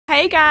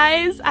Hey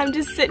guys, I'm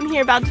just sitting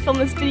here about to film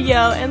this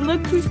video and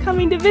look who's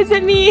coming to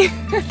visit me.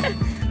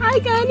 Hi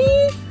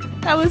Gunny!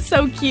 That was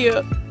so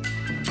cute.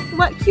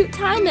 What cute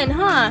timing,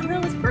 huh?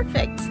 That was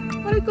perfect.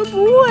 What a good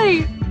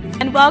boy.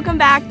 And welcome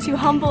back to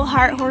Humble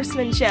Heart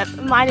Horsemanship.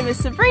 My name is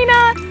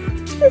Sabrina.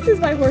 This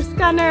is my horse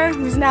Gunner,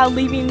 who's now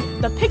leaving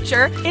the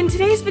picture. In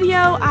today's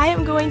video, I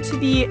am going to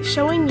be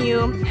showing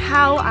you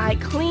how I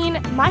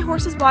clean my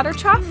horse's water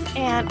trough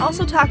and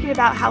also talking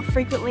about how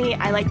frequently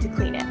I like to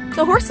clean it.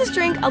 So horses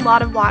drink a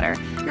lot of water.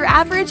 Your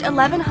average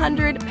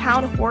 1,100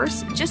 pound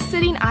horse just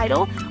sitting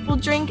idle will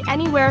drink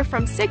anywhere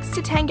from 6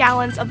 to 10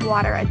 gallons of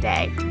water a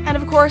day. And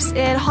of course,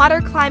 in hotter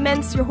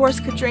climates, your horse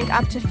could drink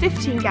up to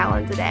 15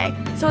 gallons a day.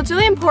 So it's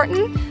really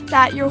important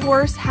that your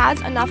horse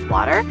has enough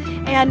water,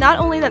 and not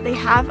only that they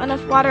have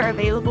enough water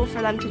available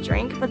for them to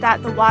drink, but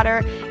that the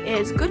water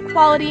is good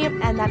quality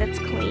and that it's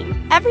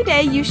clean. Every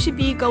day you should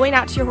be going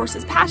out to your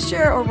horse's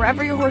pasture or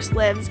wherever your horse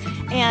lives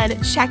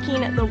and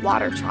checking the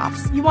water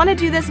troughs. You want to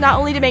do this not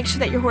only to make sure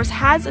that your horse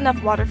has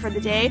enough water for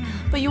the day,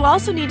 but you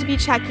also need to be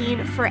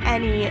checking for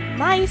any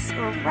mice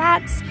or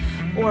rats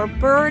or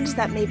birds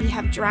that maybe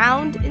have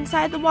drowned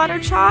inside the water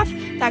trough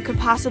that could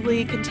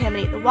possibly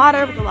contaminate the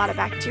water with a lot of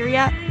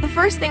bacteria. The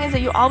first thing is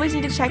that you always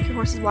need to check your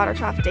horse's water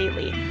trough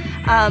daily.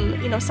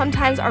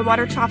 Sometimes our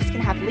water troughs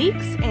can have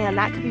leaks, and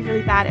that could be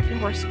really bad if your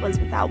horse was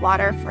without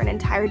water for an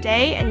entire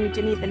day and you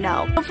didn't even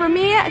know. So for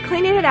me,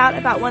 cleaning it out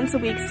about once a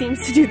week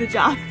seems to do the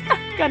job.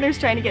 Gunner's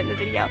trying to get in the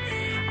video.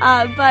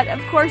 But of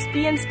course,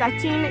 be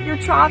inspecting your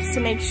troughs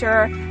to make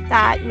sure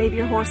that maybe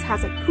your horse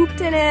hasn't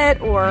pooped in it,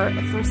 or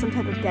if there's some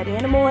type of dead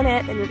animal in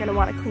it, then you're going to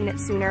want to clean it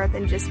sooner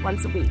than just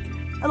once a week.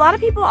 A lot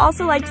of people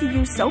also like to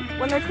use soap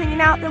when they're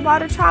cleaning out their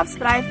water troughs,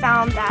 but I've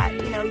found that,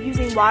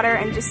 using water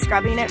and just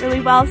scrubbing it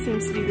really well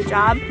seems to do the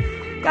job.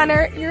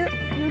 Gunner, you're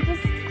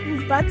just,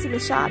 his butt's in the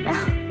shot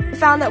now. I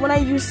found that when I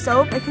use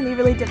soap, it can be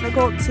really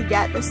difficult to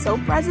get the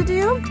soap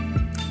residue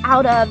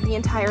out of the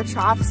entire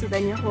trough, so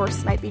then your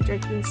horse might be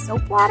drinking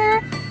soap water,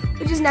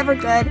 which is never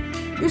good.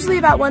 Usually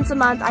about once a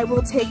month I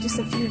will take just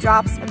a few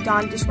drops of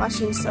Dawn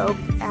dishwashing soap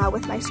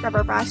with my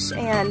scrubber brush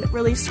and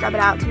really scrub it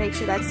out to make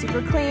sure that's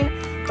super clean.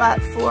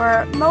 But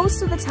for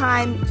most of the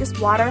time, just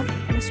water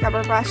and a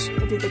scrubber brush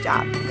will do the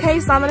job. Okay,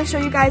 so I'm going to show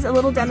you guys a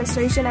little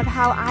demonstration of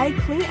how I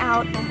clean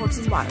out my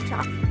horse's water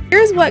trough.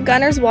 Here's what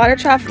Gunner's water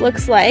trough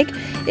looks like.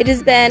 It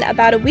has been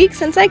about a week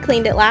since I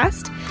cleaned it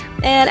last.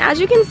 And as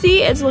you can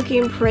see, it's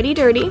looking pretty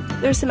dirty.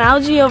 There's some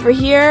algae over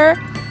here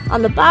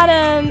on the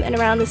bottom and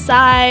around the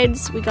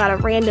sides. We got a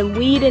random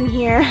weed in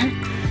here.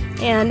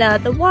 And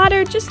the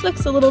water just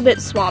looks a little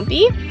bit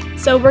swampy.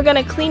 So we're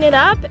gonna clean it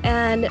up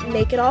and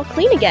make it all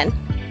clean again.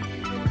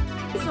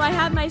 So I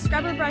have my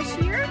scrubber brush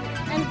here,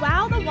 and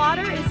while the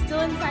water is still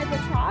inside the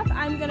trough,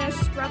 I'm gonna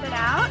scrub it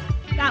out.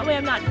 That way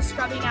I'm not just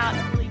scrubbing out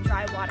a really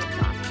dry water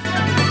trough.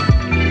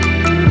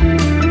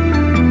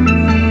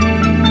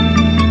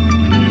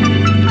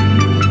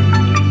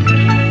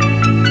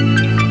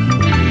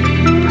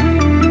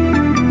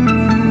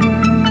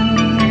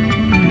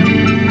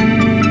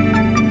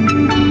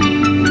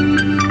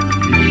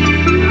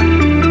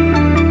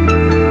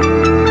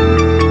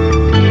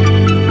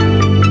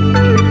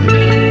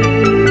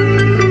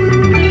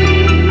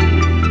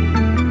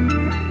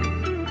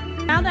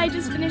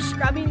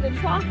 Scrubbing the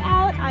trough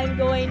out, I'm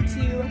going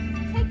to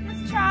take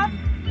this trough,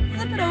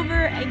 flip it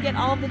over, and get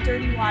all of the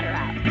dirty water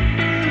out.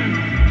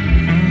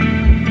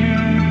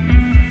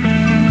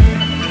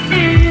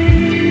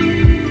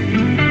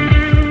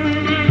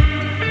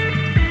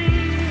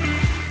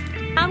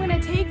 I'm going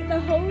to take the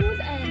hose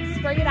and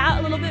spray it out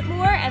a little bit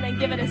more and then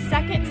give it a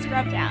second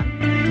scrub down.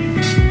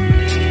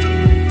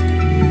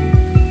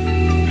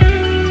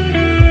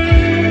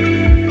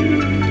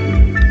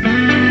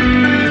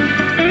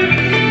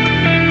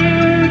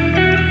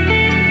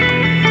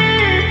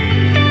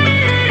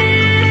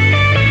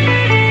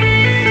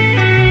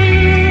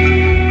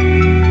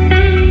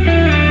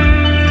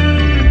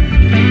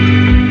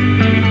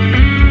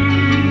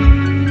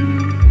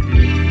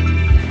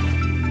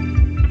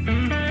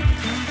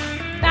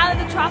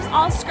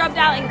 All scrubbed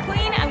out and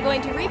clean, I'm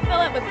going to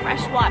refill it with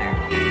fresh water.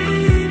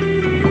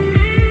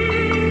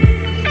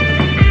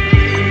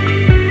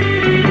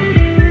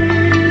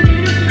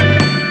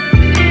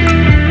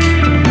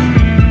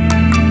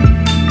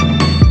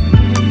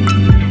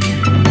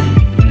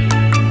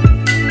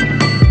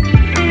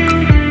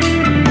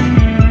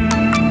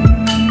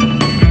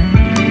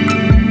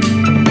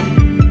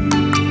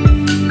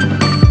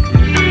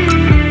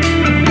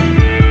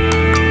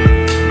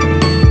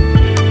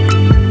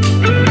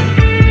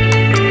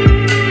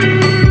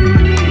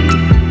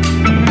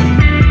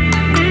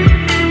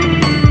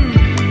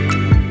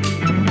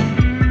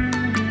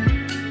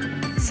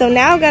 So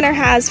now Gunner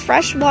has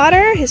fresh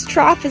water, his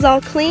trough is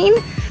all clean.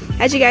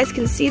 As you guys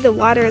can see, the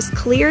water is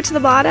clear to the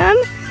bottom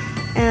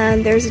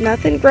and there's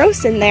nothing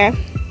gross in there.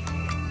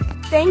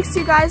 Thanks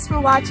you guys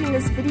for watching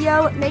this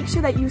video. Make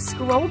sure that you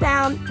scroll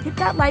down, hit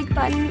that like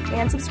button,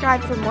 and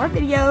subscribe for more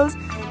videos.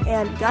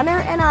 And Gunner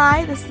and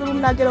I, this little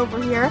nugget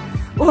over here,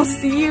 will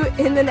see you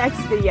in the next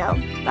video.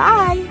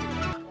 Bye!